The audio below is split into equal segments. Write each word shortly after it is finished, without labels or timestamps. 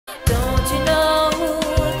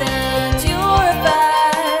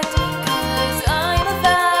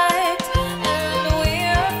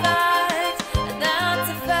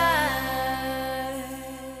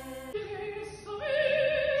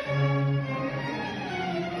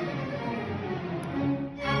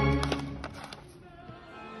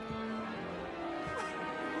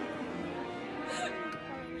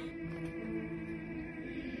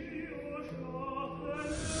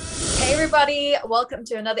everybody. Welcome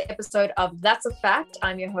to another episode of That's a Fact.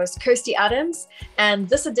 I'm your host, Kirsty Adams, and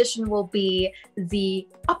this edition will be the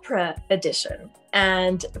opera edition.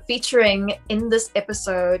 And featuring in this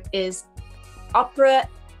episode is opera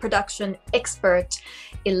production expert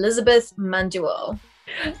Elisabeth Manduell.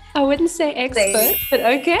 I wouldn't say expert, but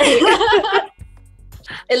okay.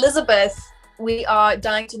 Elisabeth, we are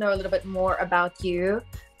dying to know a little bit more about you.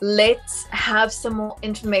 Let's have some more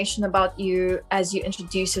information about you as you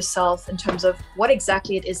introduce yourself in terms of what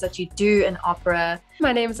exactly it is that you do in opera.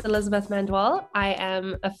 My name is Elisabeth Manduell. I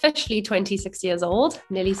am officially 26 years old,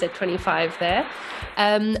 nearly said 25 there.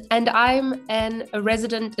 And I'm a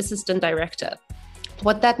resident assistant director.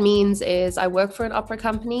 What that means is I work for an opera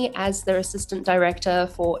company as their assistant director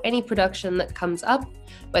for any production that comes up,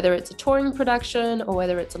 whether it's a touring production or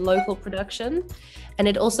whether it's a local production. And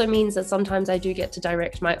it also means that sometimes I do get to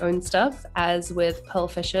direct my own stuff, as with Pearl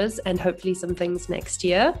Fishers and hopefully some things next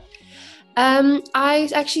year. I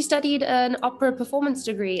actually studied an opera performance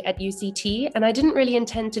degree at UCT, and I didn't really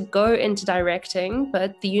intend to go into directing,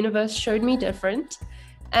 but the universe showed me different.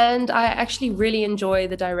 And I actually really enjoy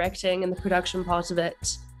the directing and the production part of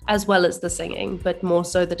it, as well as the singing, but more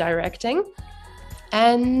so the directing.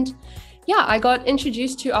 And yeah, I got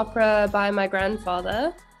introduced to opera by my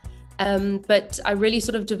grandfather, but I really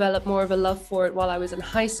sort of developed more of a love for it while I was in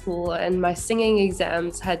high school, and my singing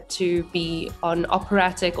exams had to be on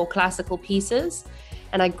operatic or classical pieces.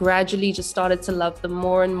 And I gradually just started to love them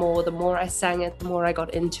more and more. The more I sang it, the more I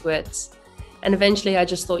got into it. And eventually I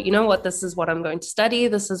just thought, you know what, this is what I'm going to study.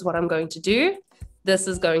 This is what I'm going to do. This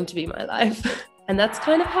is going to be my life. And that's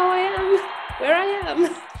kind of how I am, where I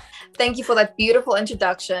am. Thank you for that beautiful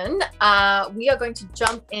introduction. We are going to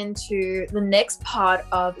jump into the next part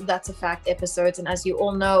of That's a Fact episodes. And as you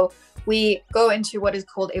all know, we go into what is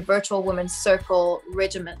called a virtual women's circle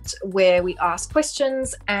regiment, where we ask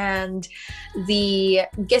questions and the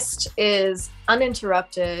guest is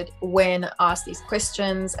uninterrupted when asked these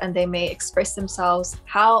questions, and they may express themselves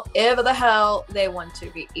however the hell they want to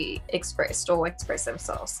be expressed or express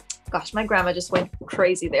themselves. Gosh, my grammar just went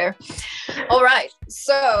crazy there. All right,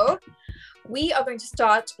 so we are going to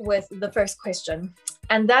start with the first question,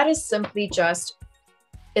 and that is simply just,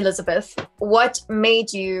 Elisabeth, what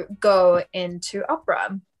made you go into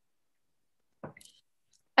opera?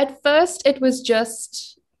 At first, it was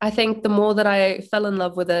just, I think the more that I fell in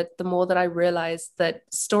love with it, the more that I realized that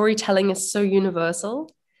storytelling is so universal.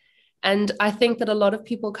 And I think that a lot of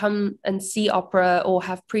people come and see opera or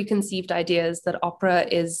have preconceived ideas that opera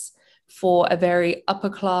is for a very upper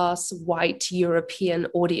class, white European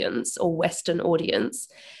audience or Western audience.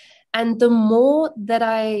 And the more that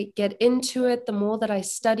I get into it, the more that I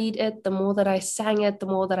studied it, the more that I sang it, the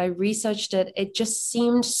more that I researched it, it just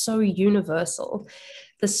seemed so universal.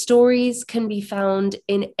 The stories can be found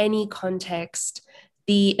in any context.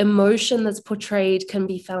 The emotion that's portrayed can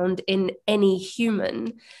be found in any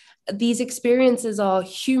human. These experiences are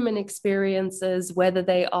human experiences, whether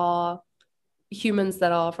they are humans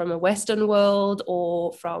that are from a Western world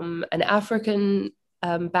or from an African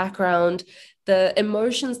background. The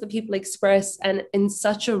emotions that people express, and in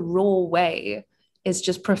such a raw way, is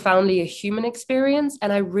just profoundly a human experience.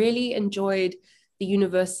 And I really enjoyed the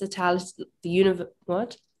universality, and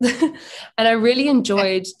I really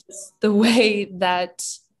enjoyed the way that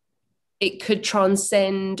it could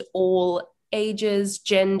transcend all ages,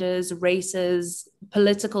 genders, races,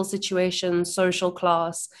 political situations, social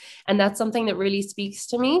class. And that's something that really speaks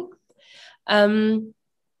to me.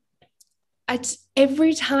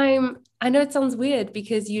 Every time, I know it sounds weird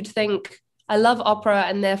because you'd think I love opera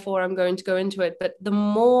and therefore I'm going to go into it, but the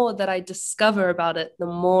more that I discover about it, the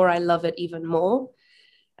more I love it even more,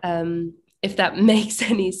 if that makes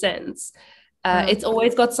any sense. It's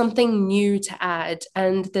always got something new to add,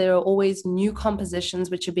 and there are always new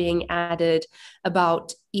compositions which are being added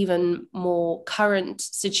about even more current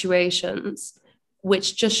situations,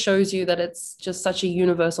 which just shows you that it's just such a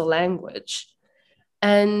universal language.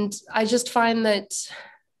 And I just find that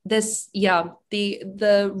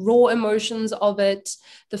the raw emotions of it,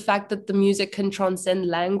 the fact that the music can transcend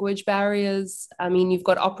language barriers. I mean, you've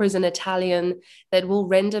got operas in Italian that will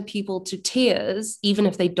render people to tears, even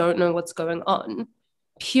if they don't know what's going on,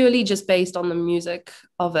 purely just based on the music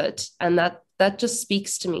of it. And that just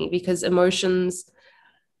speaks to me, because emotions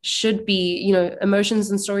should be, emotions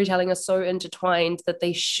and storytelling are so intertwined that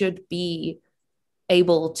they should be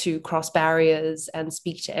able to cross barriers and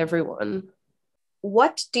speak to everyone.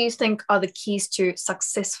 What do you think are the keys to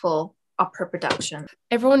successful opera production?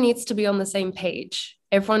 Everyone needs to be on the same page.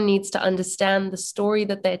 Everyone needs to understand the story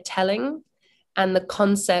that they're telling and the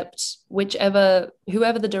concept, whoever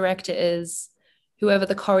the director is, whoever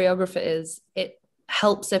the choreographer is, it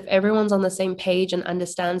helps if everyone's on the same page and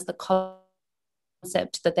understands the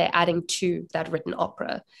concept that they're adding to that written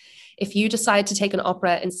opera. If you decide to take an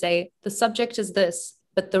opera and say, the subject is this,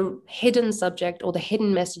 but the hidden subject or the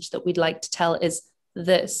hidden message that we'd like to tell is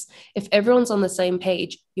this, if everyone's on the same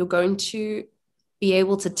page, you're going to be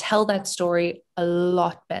able to tell that story a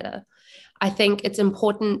lot better. I think it's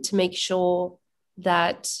important to make sure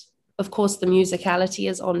that, of course, the musicality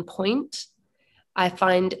is on point. I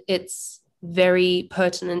find it's very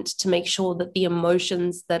pertinent to make sure that the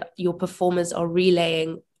emotions that your performers are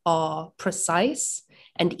relaying are precise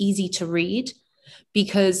and easy to read,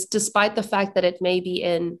 because despite the fact that it may be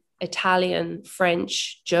in Italian,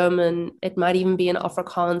 French, German, it might even be in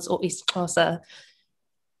Afrikaans or Xhosa,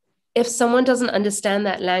 if someone doesn't understand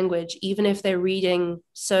that language, even if they're reading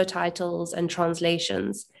surtitles and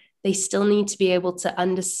translations, they still need to be able to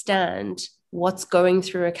understand what's going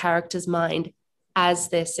through a character's mind as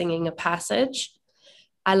they're singing a passage.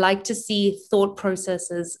 I like to see thought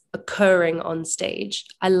processes occurring on stage.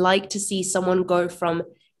 I like to see someone go from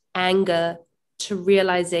anger to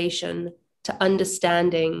realization to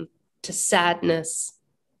understanding to sadness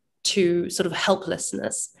to sort of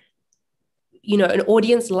helplessness. You know, an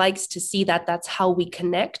audience likes to see that. That's how we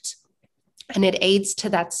connect, and it aids to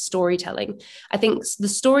that storytelling. I think the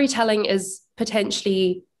storytelling is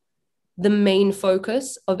potentially the main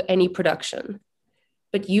focus of any production,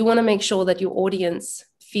 but you want to make sure that your audience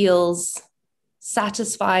feels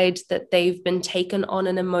satisfied, that they've been taken on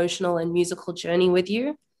an emotional and musical journey with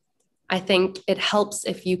you. I think it helps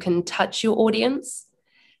if you can touch your audience.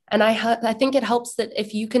 And I think it helps that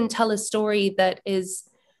if you can tell a story that is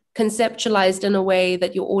conceptualized in a way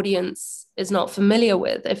that your audience is not familiar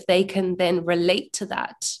with, if they can then relate to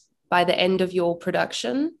that by the end of your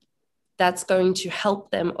production, that's going to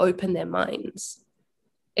help them open their minds.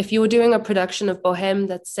 If you're doing a production of Bohème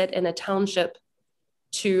that's set in a township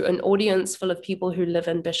to an audience full of people who live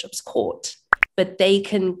in Bishop's Court, but they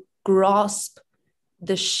can grasp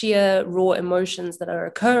the sheer raw emotions that are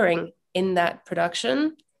occurring in that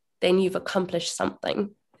production, then you've accomplished something.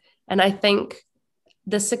 And I think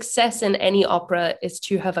the success in any opera is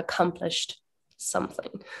to have accomplished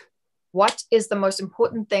something. What is the most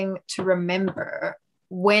important thing to remember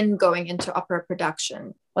when going into opera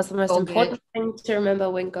production? What's the most important thing to remember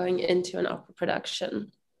when going into an opera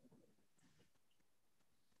production?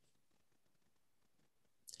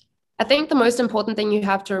 I think the most important thing you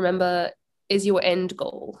have to remember is your end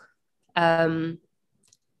goal.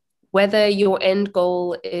 Whether your end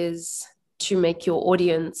goal is to make your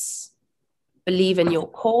audience believe in your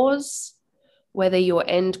cause, whether your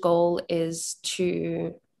end goal is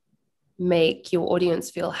to make your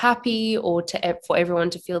audience feel happy or for everyone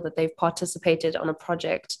to feel that they've participated on a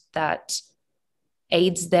project that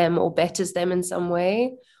aids them or betters them in some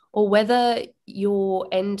way, or whether your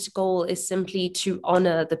end goal is simply to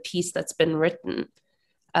honor the piece that's been written.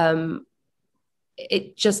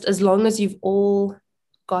 It just, as long as you've all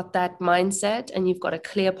got that mindset and you've got a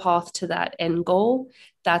clear path to that end goal,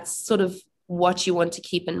 that's sort of what you want to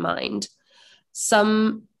keep in mind.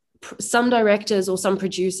 Some directors or some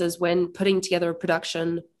producers, when putting together a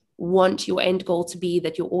production, want your end goal to be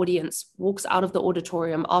that your audience walks out of the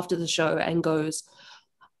auditorium after the show and goes,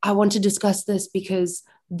 I want to discuss this because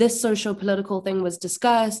this socio-political thing was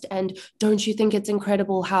discussed, and don't you think it's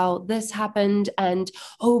incredible how this happened? And,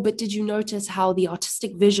 oh, but did you notice how the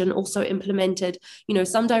artistic vision also implemented? You know,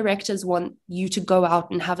 some directors want you to go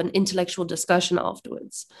out and have an intellectual discussion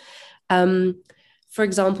afterwards. For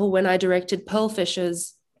example, when I directed Pearl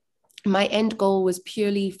Fishers, my end goal was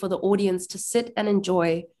purely for the audience to sit and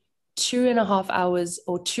enjoy 2.5 hours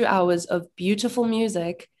or 2 hours of beautiful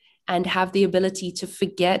music and have the ability to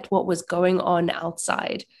forget what was going on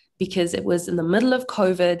outside, because it was in the middle of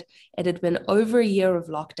COVID. It had been over a year of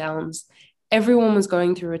lockdowns. Everyone was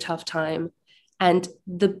going through a tough time. And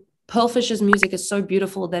the Pearl Fishers music is so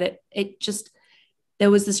beautiful that it just,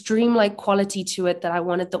 there was this dreamlike quality to it that I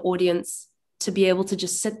wanted the audience to be able to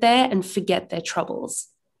just sit there and forget their troubles.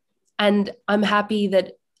 And I'm happy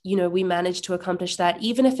that, you know, we managed to accomplish that,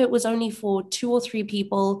 even if it was only for 2 or 3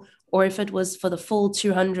 people, or if it was for the full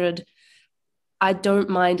 200, I don't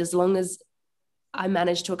mind, as long as I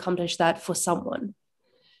managed to accomplish that for someone.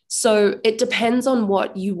 So it depends on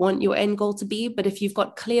what you want your end goal to be. But if you've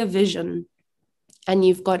got clear vision and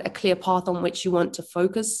you've got a clear path on which you want to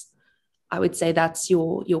focus, I would say that's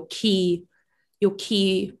your key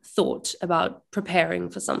thought about preparing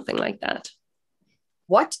for something like that.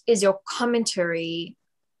 What is your commentary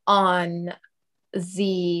on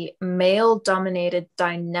the male-dominated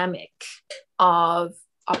dynamic of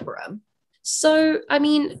opera? So, I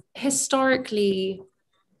mean, historically,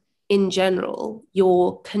 in general,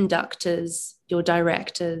 your conductors, your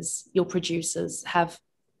directors, your producers have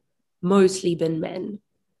mostly been men.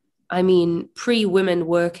 I mean, pre-women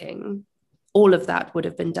working, all of that would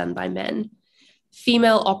have been done by men.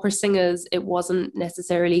 Female opera singers, it wasn't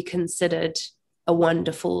necessarily considered a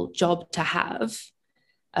wonderful job to have.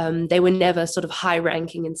 They were never sort of high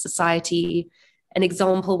ranking in society. An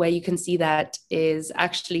example where you can see that is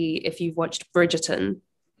actually if you've watched Bridgerton,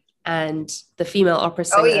 and the female opera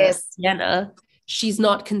Oh, singer, yes. Sienna, she's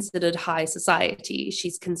not considered high society.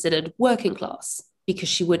 She's considered working class because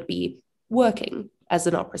she would be working as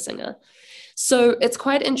an opera singer. So it's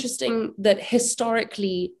quite interesting that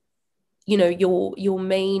historically, you know, your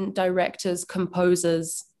main directors,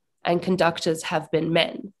 composers, and conductors have been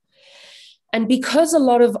men. And because a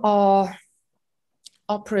lot of our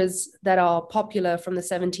operas that are popular from the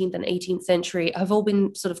 17th and 18th century have all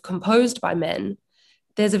been sort of composed by men,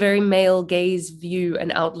 there's a very male gaze view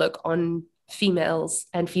and outlook on females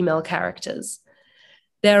and female characters.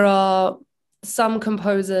 There are some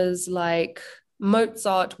composers like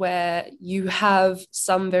Mozart where you have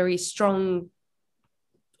some very strong,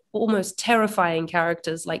 almost terrifying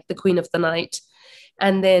characters like the Queen of the Night.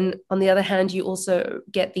 And then on the other hand, you also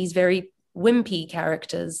get these very wimpy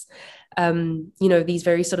characters, you know, these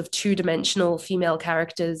very sort of two-dimensional female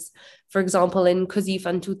characters. For example, in Cosi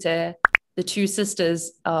tutte, the two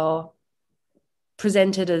sisters are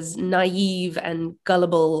presented as naive and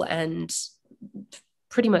gullible and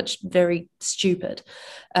pretty much very stupid,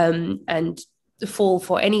 and fall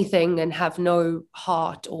for anything and have no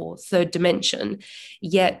heart or third dimension.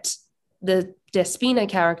 Yet the Despina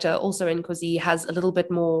character, also in Cosi, has a little bit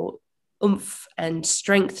more oomph and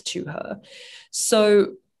strength to her.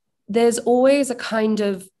 So there's always a kind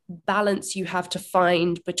of balance you have to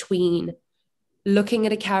find between looking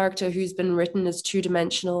at a character who's been written as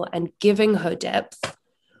two-dimensional and giving her depth,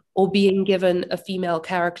 or being given a female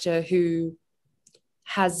character who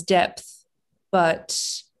has depth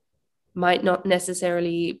but might not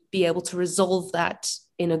necessarily be able to resolve that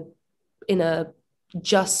in a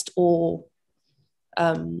just or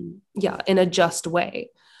in a just way.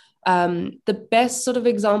 The best sort of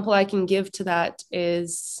example I can give to that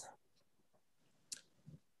is,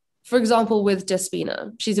 for example, with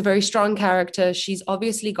Despina. She's a very strong character. She's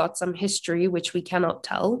obviously got some history, which we cannot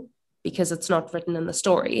tell because it's not written in the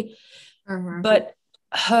story. Mm-hmm. But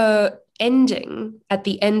her ending at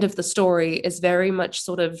the end of the story is very much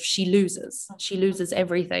sort of, she loses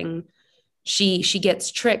everything. She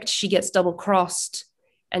gets tricked, she gets double-crossed,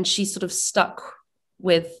 and she's sort of stuck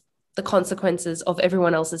with the consequences of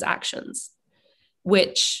everyone else's actions,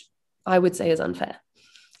 which I would say is unfair,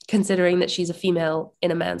 considering that she's a female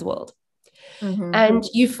in a man's world. Mm-hmm. And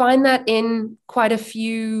you find that in quite a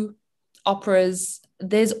few operas,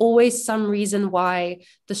 there's always some reason why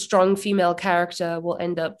the strong female character will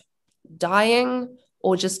end up dying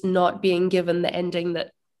or just not being given the ending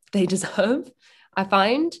that they deserve, I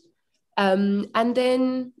find. And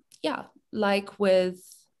then, yeah, like with,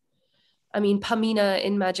 I mean, Pamina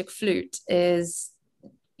in Magic Flute is,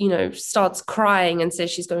 you know, starts crying and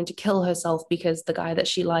says she's going to kill herself because the guy that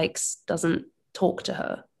she likes doesn't talk to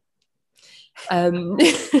her. And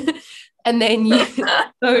then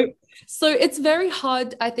so it's very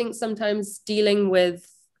hard, I think, sometimes dealing with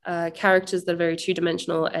characters that are very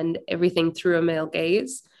two-dimensional and everything through a male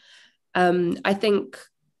gaze. I think,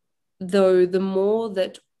 though, the more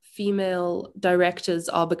that female directors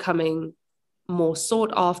are becoming more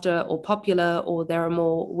sought after or popular, or there are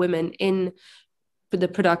more women in the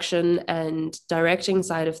production and directing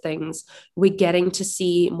side of things, we're getting to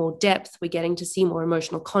see more depth, we're getting to see more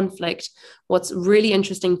emotional conflict. What's really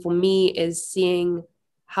interesting for me is seeing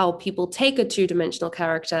how people take a two-dimensional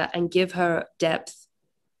character and give her depth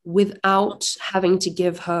without having to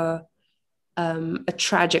give her a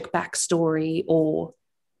tragic backstory or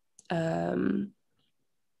a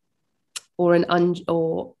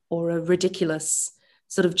ridiculous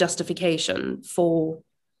sort of justification for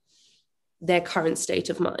their current state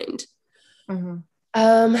of mind. Mm-hmm.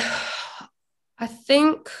 I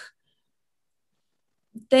think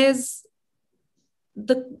there's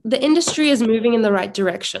the industry is moving in the right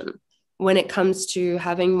direction when it comes to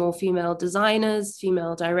having more female designers,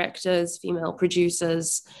 female directors, female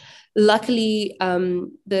producers. Luckily,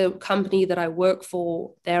 the company that I work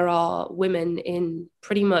for, there are women in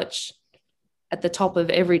pretty much at the top of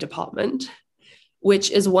every department, which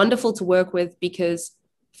is wonderful to work with, because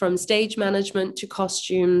from stage management to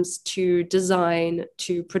costumes to design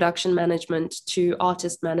to production management to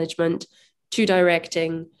artist management to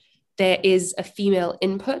directing, there is a female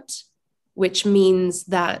input, which means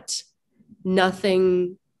that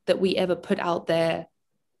nothing that we ever put out there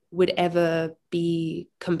would ever be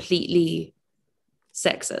completely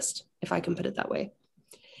sexist, if I can put it that way.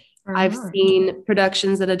 I've seen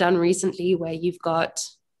productions that are done recently where you've got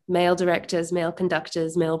male directors, male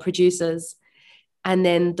conductors, male producers, and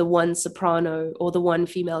then the one soprano or the one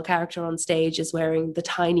female character on stage is wearing the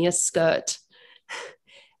tiniest skirt.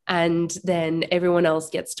 And then everyone else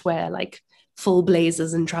gets to wear like full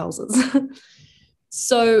blazers and trousers.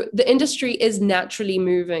 So the industry is naturally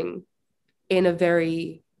moving in a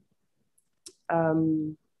very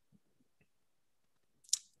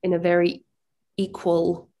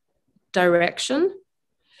equal direction.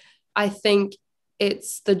 I think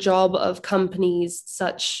it's the job of companies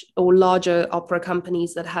or larger opera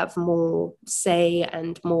companies that have more say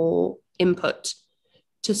and more input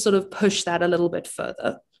to sort of push that a little bit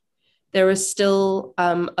further. There is still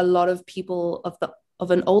a lot of people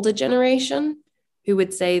of an older generation who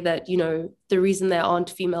would say that, you know, the reason there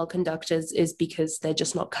aren't female conductors is because they're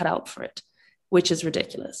just not cut out for it, which is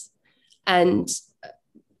ridiculous. And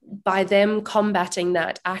by them combating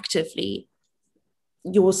that actively,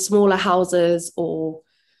 your smaller houses or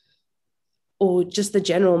just the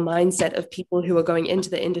general mindset of people who are going into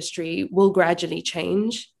the industry will gradually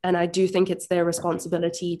change. And I do think it's their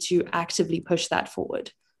responsibility to actively push that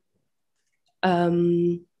forward.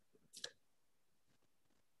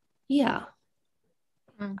 Yeah.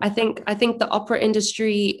 I think the opera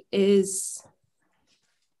industry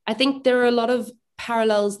I think there are a lot of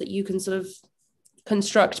parallels that you can sort of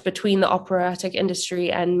construct between the operatic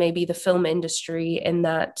industry and maybe the film industry, in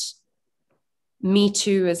that Me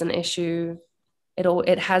Too is an issue.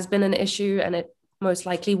 It has been an issue, and it most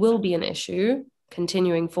likely will be an issue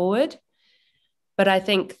continuing forward. But I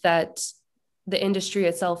think that the industry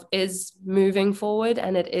itself is moving forward,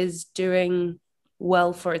 and it is doing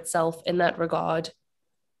well for itself in that regard.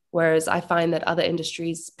 Whereas I find that other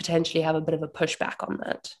industries potentially have a bit of a pushback on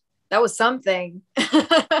that. That was something.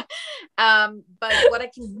 But what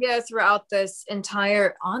I can hear throughout this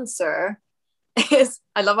entire answer is,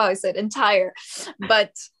 I love how I said entire,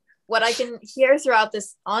 but what I can hear throughout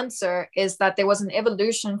this answer is that there was an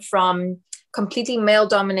evolution from completely male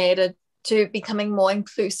dominated to becoming more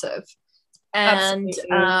inclusive. And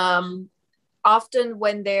often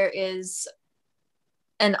when there is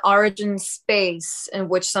an origin space in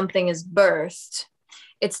which something is birthed,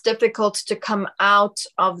 it's difficult to come out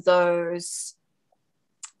of those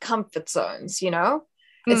comfort zones, you know?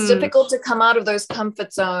 It's difficult to come out of those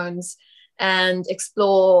comfort zones and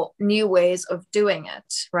explore new ways of doing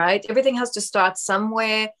it, right? Everything has to start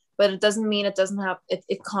somewhere, but it doesn't mean it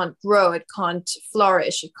can't grow, it can't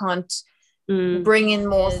flourish, it can't bring in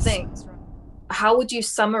more things. How would you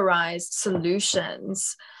summarize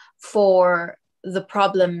solutions for the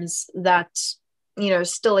problems that, you know,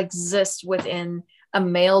 still exist within a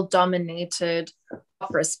male-dominated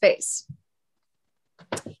opera space?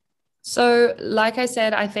 So, like I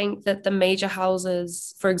said, I think that the major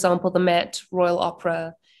houses, for example, the Met, Royal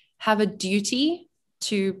Opera, have a duty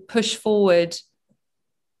to push forward,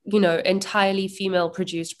 you know, entirely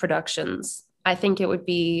female-produced productions. I think it would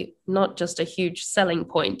be not just a huge selling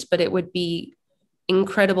point, but it would be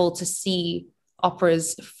incredible to see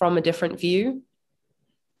operas from a different view.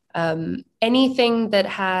 Anything that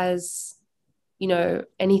has, you know,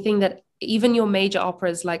 anything that even your major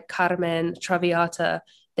operas like Carmen, Traviatta,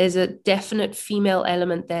 there's a definite female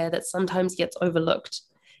element there that sometimes gets overlooked.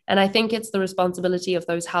 And I think it's the responsibility of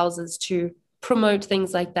those houses to promote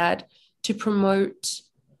things like that, to promote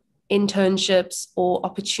internships or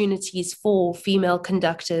opportunities for female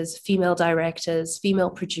conductors, female directors, female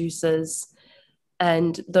producers,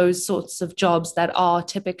 and those sorts of jobs that are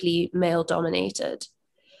typically male dominated.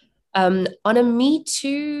 On a Me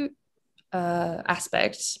Too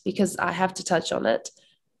aspect, because I have to touch on it,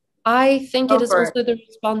 I think it is also the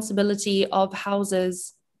responsibility of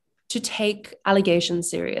houses to take allegations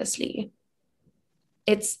seriously.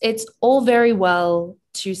 It's all very well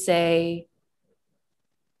to say,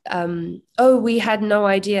 oh, we had no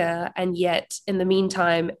idea, and yet in the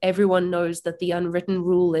meantime, everyone knows that the unwritten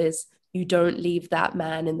rule is you don't leave that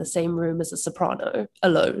man in the same room as a soprano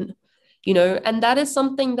alone, you know, and that is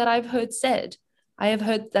something that I've heard said. I have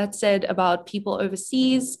heard that said about people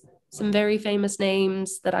overseas, some very famous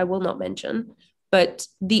names that I will not mention, but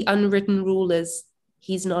the unwritten rule is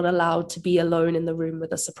he's not allowed to be alone in the room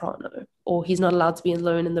with a soprano, or he's not allowed to be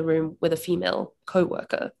alone in the room with a female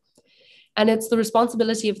co-worker. And it's the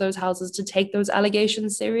responsibility of those houses to take those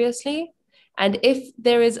allegations seriously. And if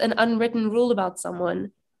there is an unwritten rule about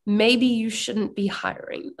someone, maybe you shouldn't be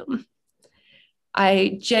hiring them.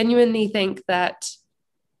 I genuinely think that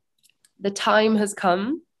the time has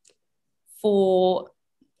come for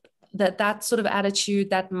that sort of attitude,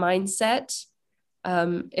 that mindset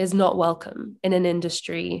is not welcome in an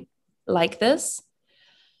industry like this.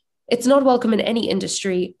 It's not welcome in any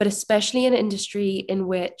industry, but especially an industry in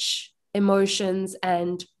which emotions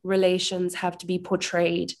and relations have to be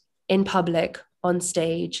portrayed in public, on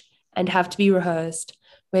stage, and have to be rehearsed,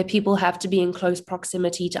 where people have to be in close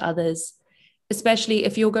proximity to others, especially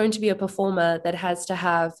if you're going to be a performer that has to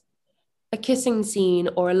have a kissing scene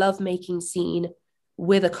or a lovemaking scene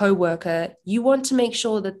with a co-worker. You want to make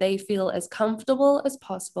sure that they feel as comfortable as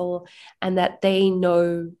possible and that they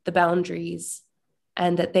know the boundaries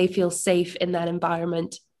and that they feel safe in that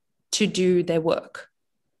environment to do their work.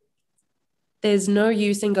 There's no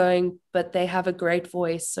use in going, but they have a great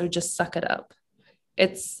voice, so just suck it up.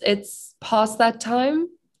 It's past that time.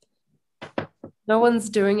 No one's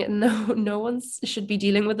doing it. No one should be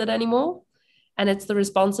dealing with it anymore. And it's the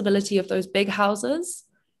responsibility of those big houses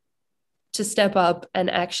to step up and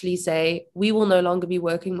actually say, we will no longer be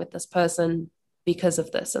working with this person because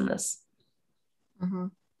of this and this. Mm-hmm.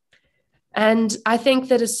 And I think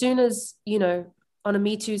that as soon as, on a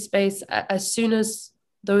Me Too space, as soon as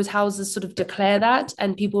those houses sort of declare that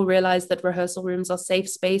and people realize that rehearsal rooms are safe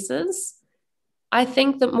spaces, I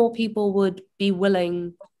think that more people would be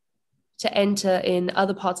willing to enter in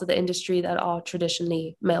other parts of the industry that are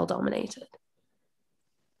traditionally male dominated.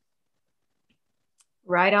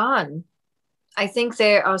 Right on. I think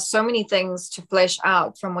there are so many things to flesh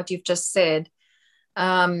out from what you've just said.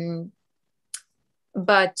 But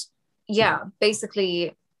yeah,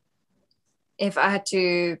 basically, if I had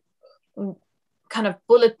to kind of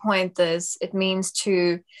bullet point this, it means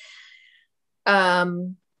to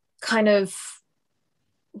kind of,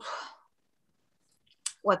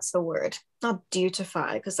 what's the word? Not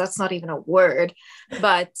dutify, because that's not even a word,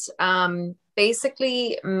 but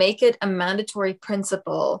basically make it a mandatory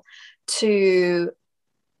principle to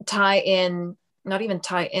to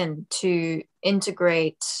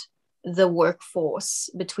integrate the workforce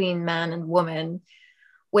between man and woman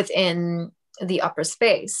within the upper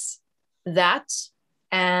space. That,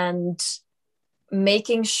 and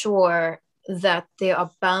making sure that there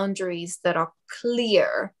are boundaries that are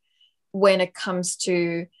clear when it comes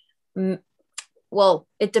to, well,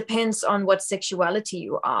 it depends on what sexuality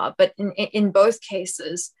you are, but in both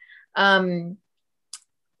cases,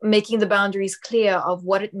 making the boundaries clear of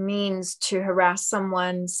what it means to harass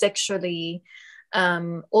someone sexually,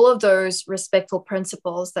 all of those respectful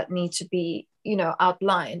principles that need to be,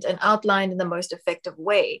 outlined in the most effective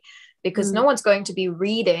way, because no one's going to be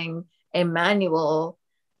reading a manual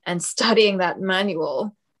and studying that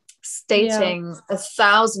manual stating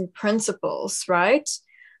 1,000 principles, right?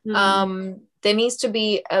 There needs to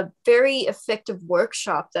be a very effective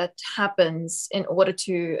workshop that happens in order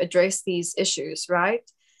to address these issues, right?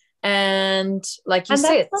 And like you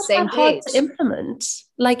said, same page. To implement,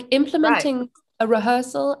 like implementing a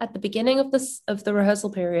rehearsal at the beginning of the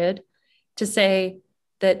rehearsal period to say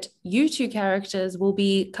that you two characters will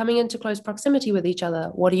be coming into close proximity with each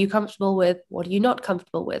other. What are you comfortable with? What are you not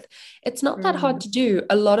comfortable with? It's not that hard to do.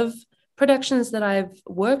 A lot of productions that I've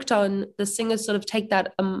worked on, the singers sort of take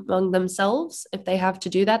that among themselves if they have to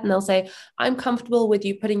do that. And they'll say, I'm comfortable with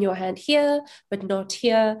you putting your hand here, but not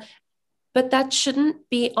here. But that shouldn't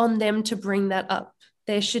be on them to bring that up.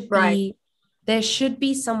 There should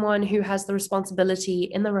be someone who has the responsibility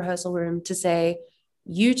in the rehearsal room to say,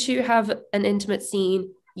 you two have an intimate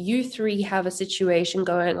scene, you three have a situation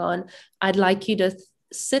going on. I'd like you to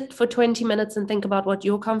sit for 20 minutes and think about what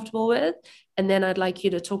you're comfortable with. And then I'd like you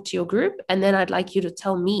to talk to your group. And then I'd like you to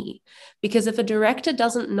tell me. Because if a director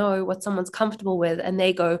doesn't know what someone's comfortable with and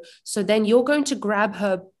they go, so then you're going to grab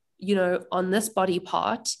her, on this body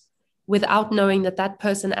part, without knowing that that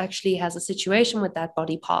person actually has a situation with that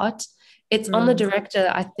body part, it's on the director,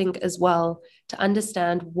 I think, as well, to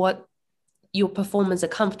understand what your performers are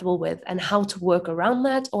comfortable with and how to work around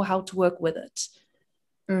that or how to work with it.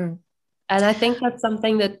 And I think that's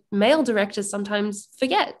something that male directors sometimes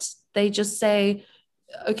forget. They just say,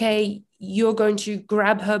 okay, you're going to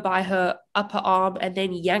grab her by her upper arm and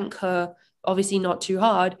then yank her, obviously not too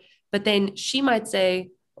hard, but then she might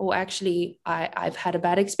say, oh, actually, I've had a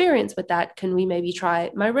bad experience with that. Can we maybe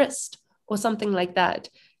try my wrist or something like that?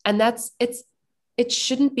 And it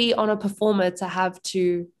shouldn't be on a performer to have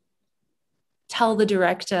to tell the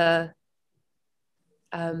director,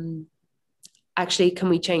 actually, can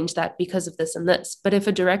we change that because of this and this? But if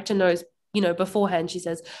a director knows, beforehand, she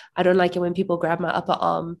says, I don't like it when people grab my upper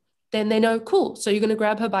arm, then they know, cool. So you're going to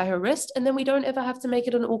grab her by her wrist, and then we don't ever have to make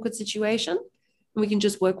it an awkward situation. We can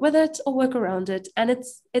just work with it or work around it. And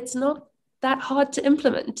it's not that hard to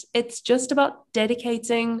implement. It's just about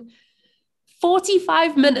dedicating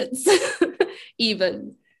 45 minutes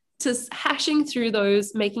even to hashing through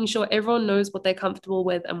those, making sure everyone knows what they're comfortable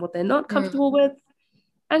with and what they're not comfortable with,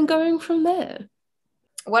 and going from there.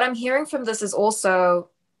 What I'm hearing from this is also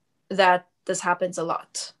that this happens a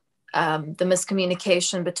lot. The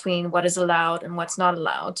miscommunication between what is allowed and what's not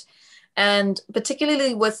allowed. And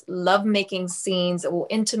particularly with lovemaking scenes or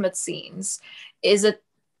intimate scenes,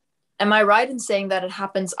 am I right in saying that it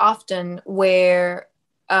happens often where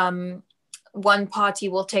one party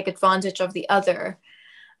will take advantage of the other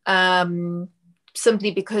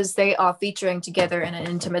simply because they are featuring together in an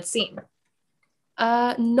intimate scene?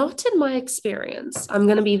 Not in my experience. I'm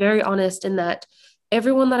going to be very honest in that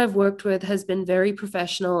everyone that I've worked with has been very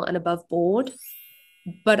professional and above board,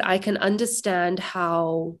 but I can understand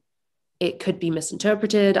how it could be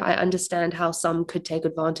misinterpreted. I understand how some could take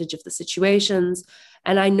advantage of the situations,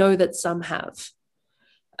 and I know that some have.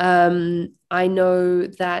 I know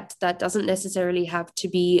that that doesn't necessarily have to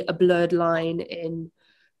be a blurred line in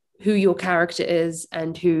who your character is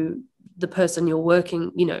and who the person you're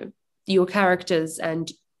working, your characters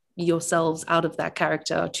and yourselves out of that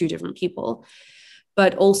character are two different people.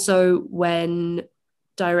 But also when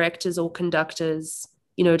directors or conductors,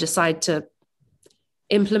 decide to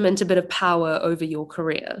implement a bit of power over your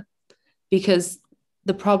career, because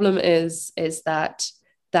the problem is that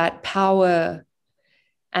power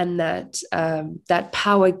and that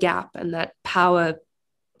power gap and that power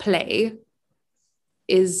play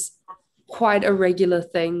is quite a regular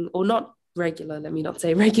thing, or not regular, let me not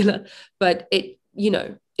say regular, but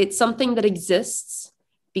it's something that exists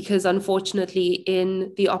because unfortunately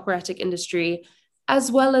in the operatic industry, as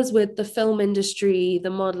well as with the film industry, the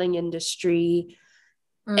modeling industry,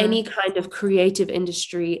 any kind of creative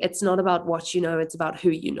industry, it's not about what you know, it's about who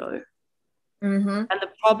you know. And the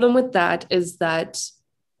problem with that is that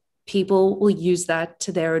people will use that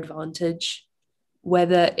to their advantage,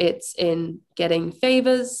 whether it's in getting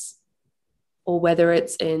favors or whether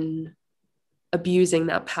it's in abusing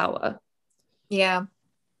that power. Yeah.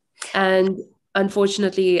 And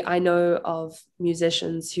unfortunately, I know of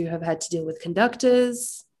musicians who have had to deal with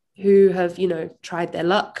conductors who have, tried their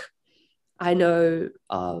luck. I know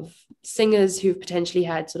of singers who've potentially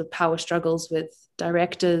had sort of power struggles with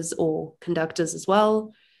directors or conductors as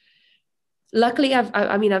well. Luckily,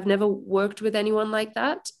 I've never worked with anyone like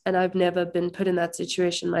that, and I've never been put in that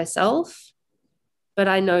situation myself, but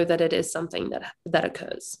I know that it is something that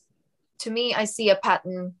occurs. To me, I see a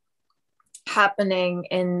pattern happening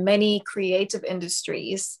in many creative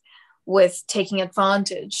industries with taking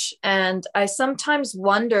advantage. And I sometimes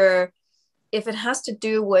wonder if it has to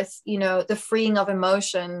do with, the freeing of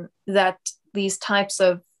emotion that these types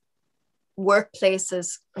of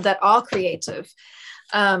workplaces that are creative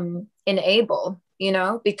enable,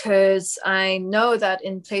 because I know that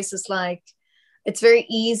in places like, it's very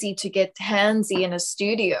easy to get handsy in a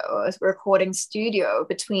recording studio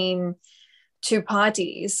between two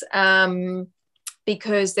parties,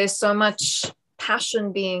 because there's so much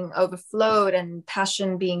passion being overflowed and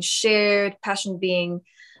passion being shared, passion being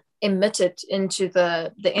emitted into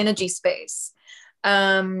the energy space,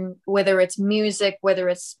 whether it's music, whether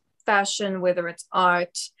it's fashion, whether it's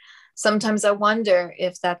art. Sometimes I wonder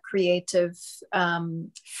if that creative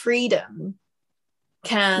freedom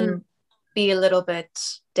can be a little bit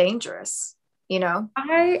dangerous,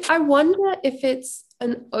 I wonder if it's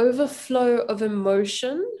an overflow of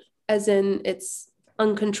emotion, as in it's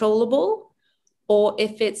uncontrollable, or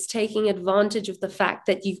if it's taking advantage of the fact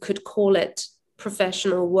that you could call it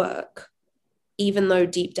professional work, even though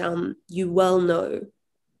deep down you well know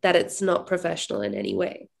that it's not professional in any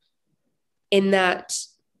way. In that,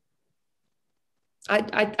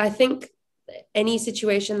 I think any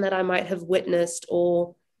situation that I might have witnessed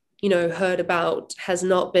or, heard about has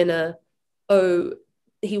not been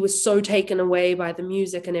he was so taken away by the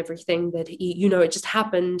music and everything that he, it just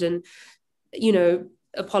happened and,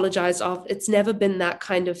 apologized off. It's never been that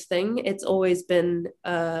kind of thing. It's always been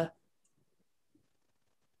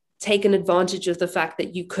taken advantage of the fact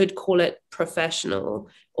that you could call it professional,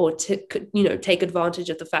 or take advantage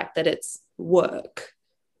of the fact that it's work.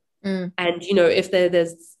 And if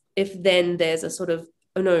there's a sort of,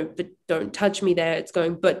 oh no, but don't touch me there, it's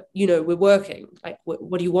going, but we're working, like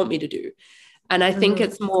what do you want me to do? And I think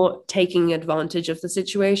it's more taking advantage of the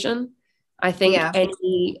situation. I think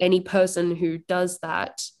any person who does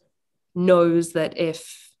that knows that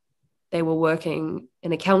if they were working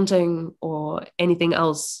in accounting or anything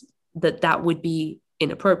else, that would be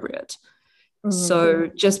inappropriate. So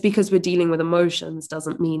just because we're dealing with emotions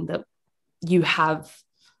doesn't mean that you have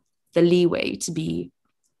the leeway to be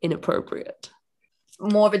inappropriate.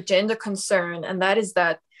 More of a gender concern, and that is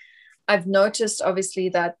that I've noticed obviously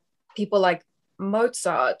that people like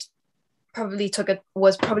Mozart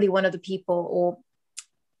was probably one of the people, or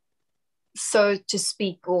so to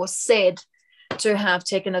speak, or said to have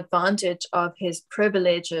taken advantage of his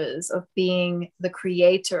privileges of being the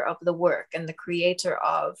creator of the work and the creator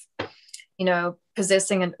of,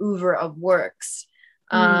 possessing an oeuvre of works.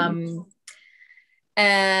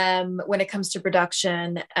 And when it comes to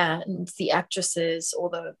production and the actresses or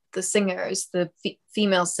the singers, the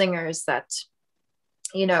female singers that,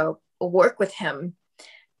 work with him.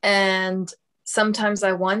 And sometimes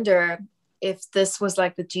I wonder if this was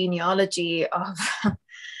like the genealogy of,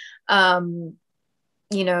 the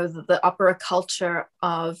opera culture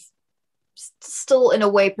of still in a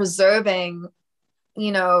way preserving,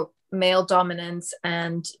 male dominance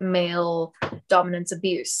and male dominance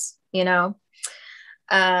abuse,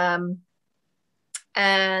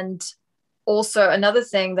 and also another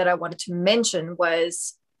thing that I wanted to mention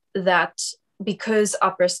was that because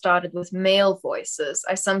opera started with male voices,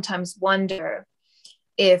 I sometimes wonder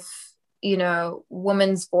if,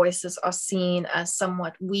 women's voices are seen as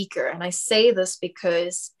somewhat weaker. And I say this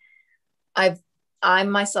because I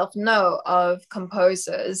myself know of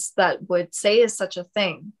composers that would say such a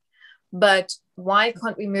thing. But why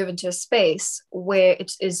can't we move into a space where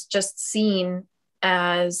it is just seen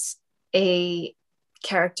as another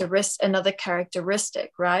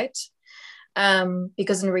characteristic, right?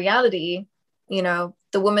 Because in reality, the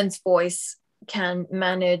woman's voice can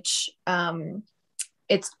manage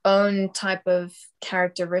its own type of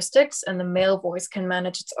characteristics, and the male voice can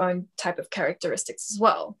manage its own type of characteristics as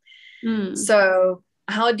well. So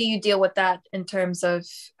how do you deal with that in terms of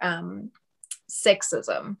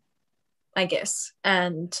sexism, I guess,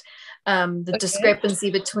 and the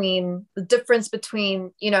discrepancy between the difference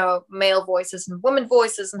between, male voices and women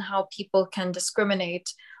voices, and how people can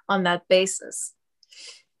discriminate on that basis?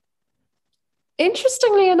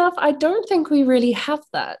 Interestingly enough, I don't think we really have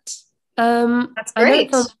that. That's great. I know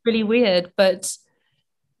it sounds really weird, but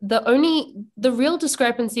the real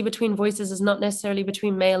discrepancy between voices is not necessarily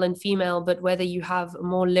between male and female, but whether you have a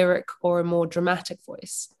more lyric or a more dramatic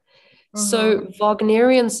voice. So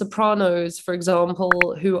Wagnerian sopranos, for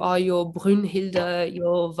example, who are your Brünnhilde,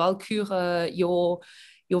 your Walküre, your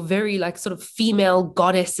very like sort of female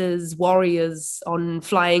goddesses, warriors on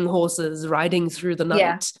flying horses riding through the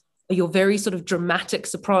night, your very sort of dramatic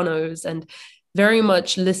sopranos and very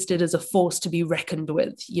much listed as a force to be reckoned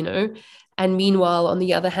with, And meanwhile, on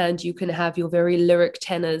the other hand, you can have your very lyric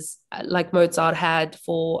tenors like Mozart had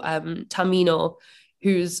for Tamino,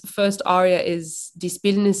 whose first aria is Die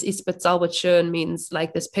Bildnis ist bezaubert schön, means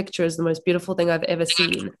like this picture is the most beautiful thing I've ever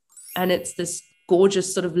seen. And it's this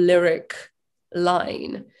gorgeous sort of lyric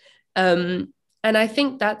line. And I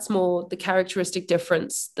think that's more the characteristic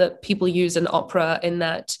difference that people use in opera, in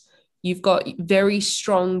that you've got very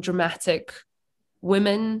strong dramatic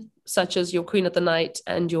women, such as your Queen of the Night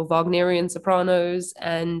and your Wagnerian sopranos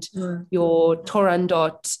and your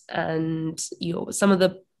Turandot and some of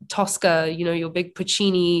the Tosca, your big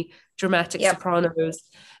Puccini dramatic sopranos.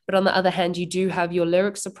 But on the other hand, you do have your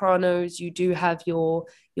lyric sopranos, you do have your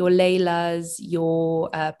Leilas,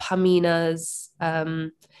 your Paminas,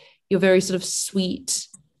 your very sort of sweet,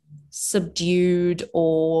 subdued,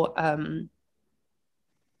 or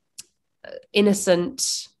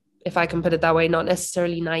innocent, if I can put it that way, not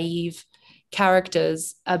necessarily naive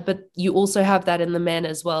characters, but you also have that in the men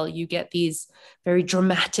as well. You get these very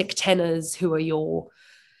dramatic tenors who are your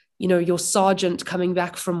sergeant coming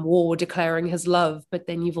back from war declaring his love, but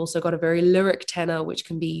then you've also got a very lyric tenor, which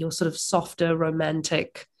can be your sort of softer,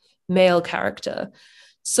 romantic male character.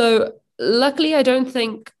 So luckily, I don't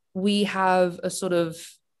think we have a sort of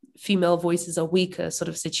female voices are weaker sort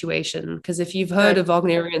of situation, because if you've heard of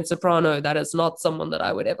Wagnerian soprano, that is not someone that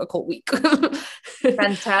I would ever call weak.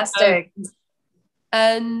 Fantastic.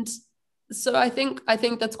 And so I think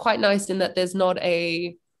that's quite nice in that there's not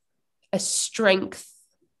a strength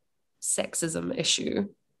sexism issue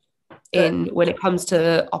when it comes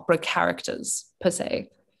to opera characters per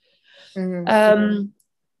se.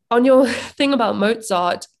 On your thing about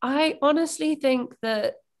Mozart, I honestly think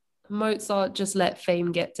that Mozart just let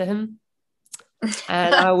fame get to him.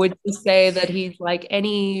 And I would just say that he's like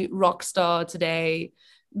any rock star today,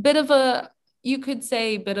 you could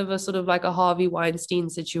say bit of a sort of like a Harvey Weinstein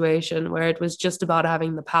situation, where it was just about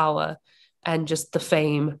having the power and just the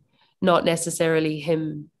fame, not necessarily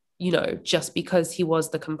him, just because he was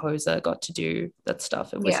the composer got to do that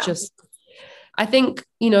stuff. It was just, I think,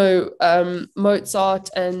 Mozart,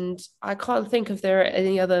 and I can't think if there are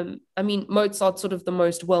any other. I mean, Mozart's sort of the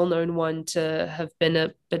most well-known one to have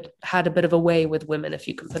been had a bit of a way with women, if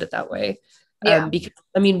you can put it that way. Yeah. Because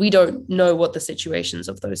I mean, we don't know what the situations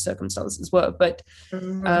of those circumstances were, but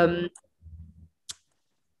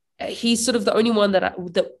he's sort of the only one that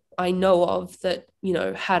I know of that, you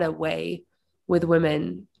know, had a way with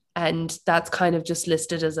women, and that's kind of just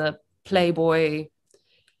listed as a playboy,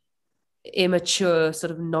 immature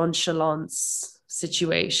sort of nonchalance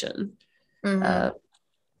situation. I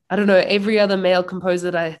don't know, every other male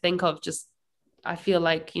composer that I think of, just I feel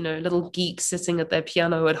like, you know, little geeks sitting at their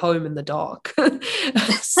piano at home in the dark.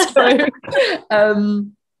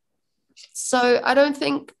 So I don't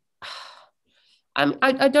think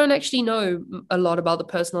I don't actually know a lot about the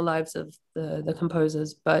personal lives of the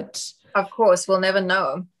composers, but of course we'll never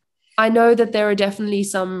know. I know that there are definitely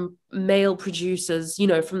some male producers, you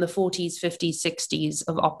know, from the 40s, 50s, 60s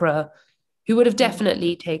of opera who would have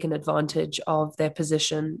definitely taken advantage of their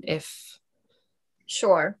position if,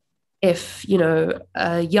 you know,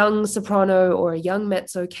 a young soprano or a young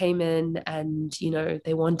mezzo came in and, you know,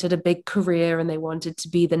 they wanted a big career and they wanted to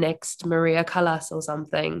be the next Maria Callas or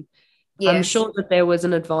something. Yes. I'm sure that there was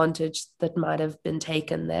an advantage that might have been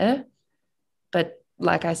taken there. But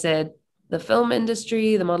like I said, the film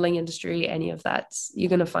industry, the modeling industry, any of that, you're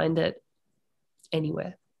going to find it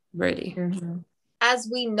anywhere, really. As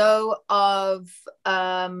we know of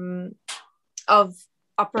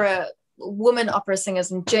opera, women opera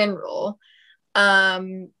singers in general,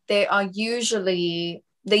 they usually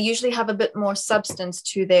have a bit more substance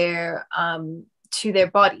to their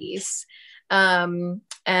bodies,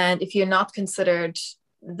 and if you're not considered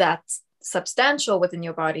that substantial within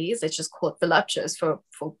your bodies, it's just called voluptuous, for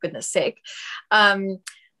goodness sake,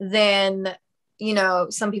 then, you know,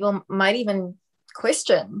 some people might even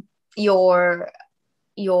question your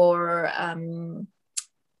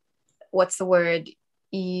what's the word,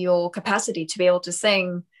 your capacity to be able to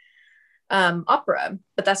sing opera.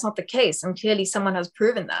 But that's not the case, and clearly someone has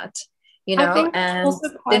proven that, you know. And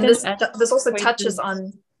then this also touches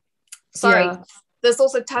on this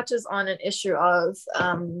also touches on an issue of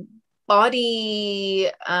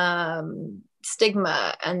body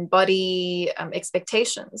stigma and body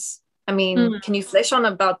expectations. I mean, can you flesh on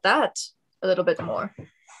about that a little bit more?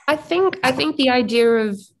 I think the idea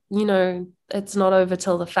of, you know, it's not over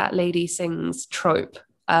till the fat lady sings trope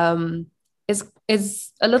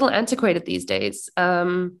is a little antiquated these days.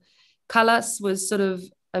 Callas was sort of,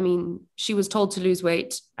 I mean, she was told to lose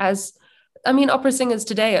weight, as I mean, opera singers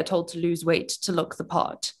today are told to lose weight to look the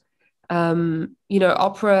part. You know,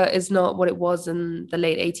 opera is not what it was in the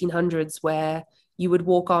late 1800s, where you would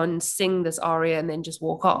walk on, sing this aria, and then just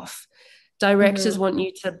walk off. Directors want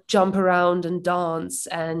you to jump around and dance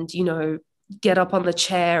and, you know, get up on the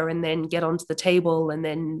chair and then get onto the table and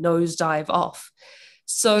then nosedive off.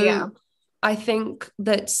 So I think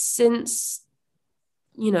that since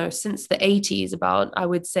the 80s, about, I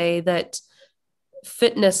would say that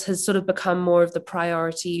fitness has sort of become more of the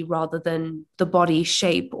priority rather than the body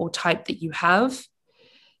shape or type that you have.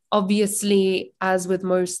 Obviously, as with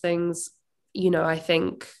most things, you know, I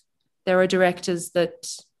think there are directors that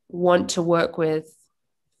want to work with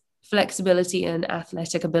flexibility and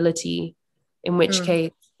athletic ability, in which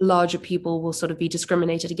case larger people will sort of be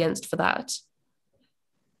discriminated against for that.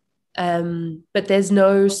 But there's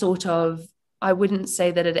no sort of, I wouldn't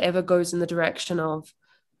say that it ever goes in the direction of,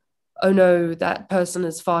 oh no, that person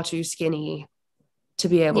is far too skinny to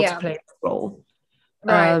be able to play the role.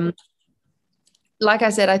 Right. Like I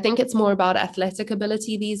said, I think it's more about athletic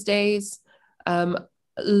ability these days.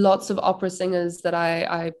 Lots of opera singers that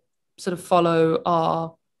I sort of follow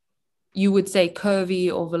are, you would say,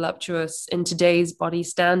 curvy or voluptuous in today's body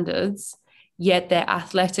standards, yet their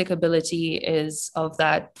athletic ability is of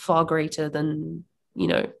that far greater than, you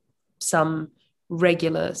know, some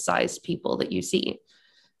regular sized people that you see.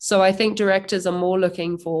 So I think directors are more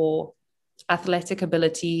looking for athletic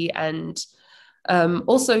ability and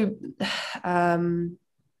also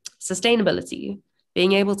sustainability,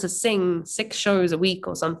 being able to sing 6 shows a week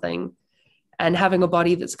or something and having a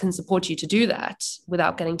body that can support you to do that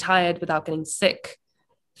without getting tired, without getting sick.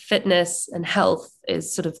 Fitness and health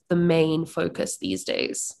is sort of the main focus these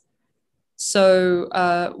days. So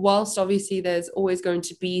whilst obviously there's always going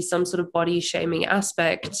to be some sort of body shaming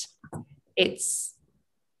aspect,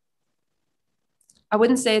 I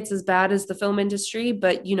wouldn't say it's as bad as the film industry,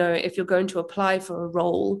 but, you know, if you're going to apply for a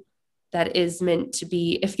role that is meant to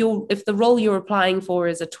be, if the role you're applying for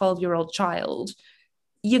is a 12-year-old child,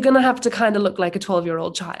 you're going to have to kind of look like a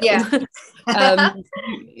 12-year-old child. Yeah.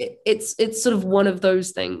 It's sort of one of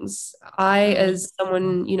those things. I, as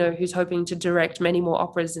someone, you know, who's hoping to direct many more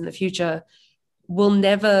operas in the future, will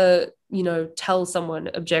never, you know, tell someone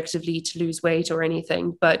objectively to lose weight or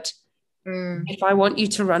anything, but If I want you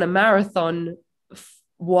to run a marathon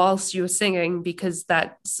whilst you're singing because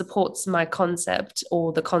that supports my concept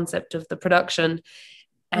or the concept of the production,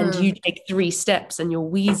 and you take 3 steps and you're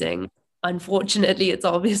wheezing, unfortunately, it's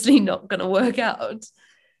obviously not going to work out.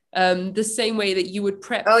 The same way that you would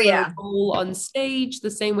prep for a role on stage,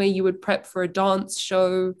 the same way you would prep for a dance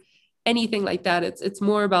show, anything like that. It's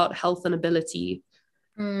more about health and ability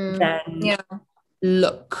than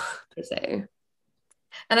look, per se.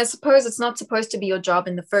 And I suppose it's not supposed to be your job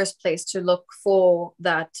in the first place to look for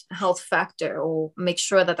that health factor or make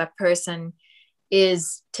sure that that person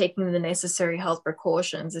is taking the necessary health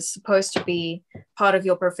precautions. It's supposed to be part of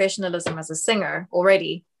your professionalism as a singer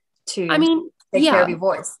already to take care of your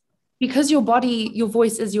voice. Because your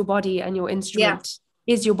voice is your body and your instrument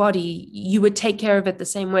is your body, you would take care of it the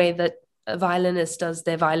same way that a violinist does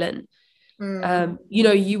their violin.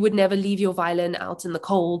 You would never leave your violin out in the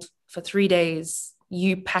cold for 3 days.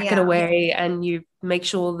 You pack it away and you make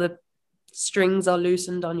sure the strings are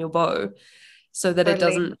loosened on your bow so that it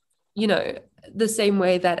doesn't, the same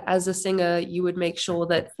way that as a singer, you would make sure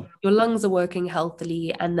that your lungs are working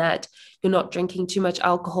healthily and that you're not drinking too much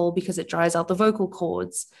alcohol because it dries out the vocal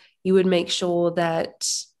cords. You would make sure that,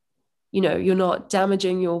 you're not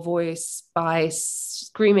damaging your voice by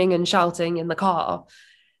screaming and shouting in the car.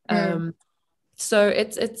 So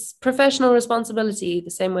it's professional responsibility,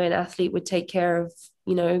 the same way an athlete would take care of,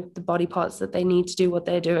 the body parts that they need to do what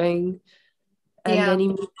they're doing. And any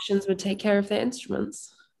musicians would take care of their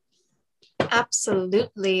instruments.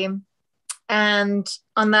 Absolutely. And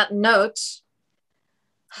on that note,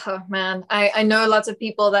 oh man, I know lots of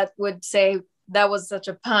people that would say that was such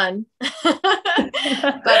a pun.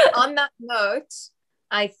 But on that note,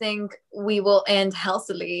 I think we will end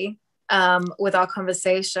healthily with our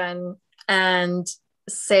conversation and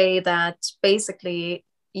say that basically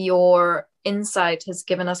your insight has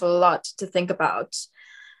given us a lot to think about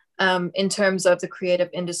in terms of the creative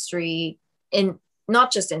industry, in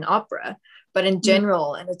not just in opera, but in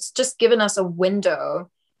general. And it's just given us a window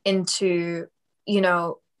into,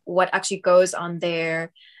 what actually goes on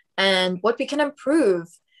there and what we can improve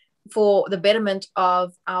for the betterment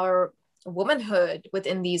of our womanhood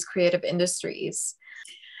within these creative industries.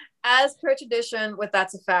 As per tradition with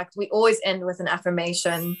That's a Fact, we always end with an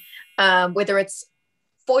affirmation, whether it's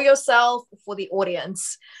for yourself or for the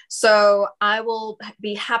audience. So I will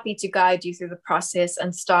be happy to guide you through the process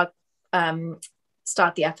and start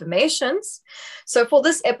the affirmations. So for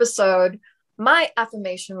this episode, my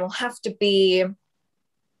affirmation will have to be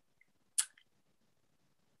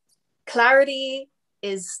clarity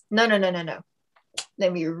is no.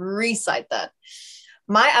 Let me recite that.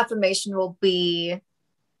 My affirmation will be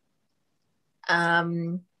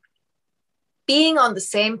being on the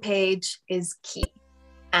same page is key,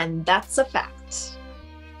 and that's a fact.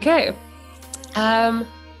 Okay.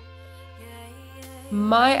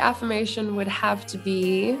 My affirmation would have to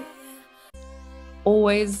be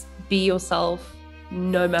always be yourself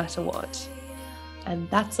no matter what, and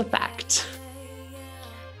that's a fact.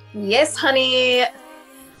 Yes, honey.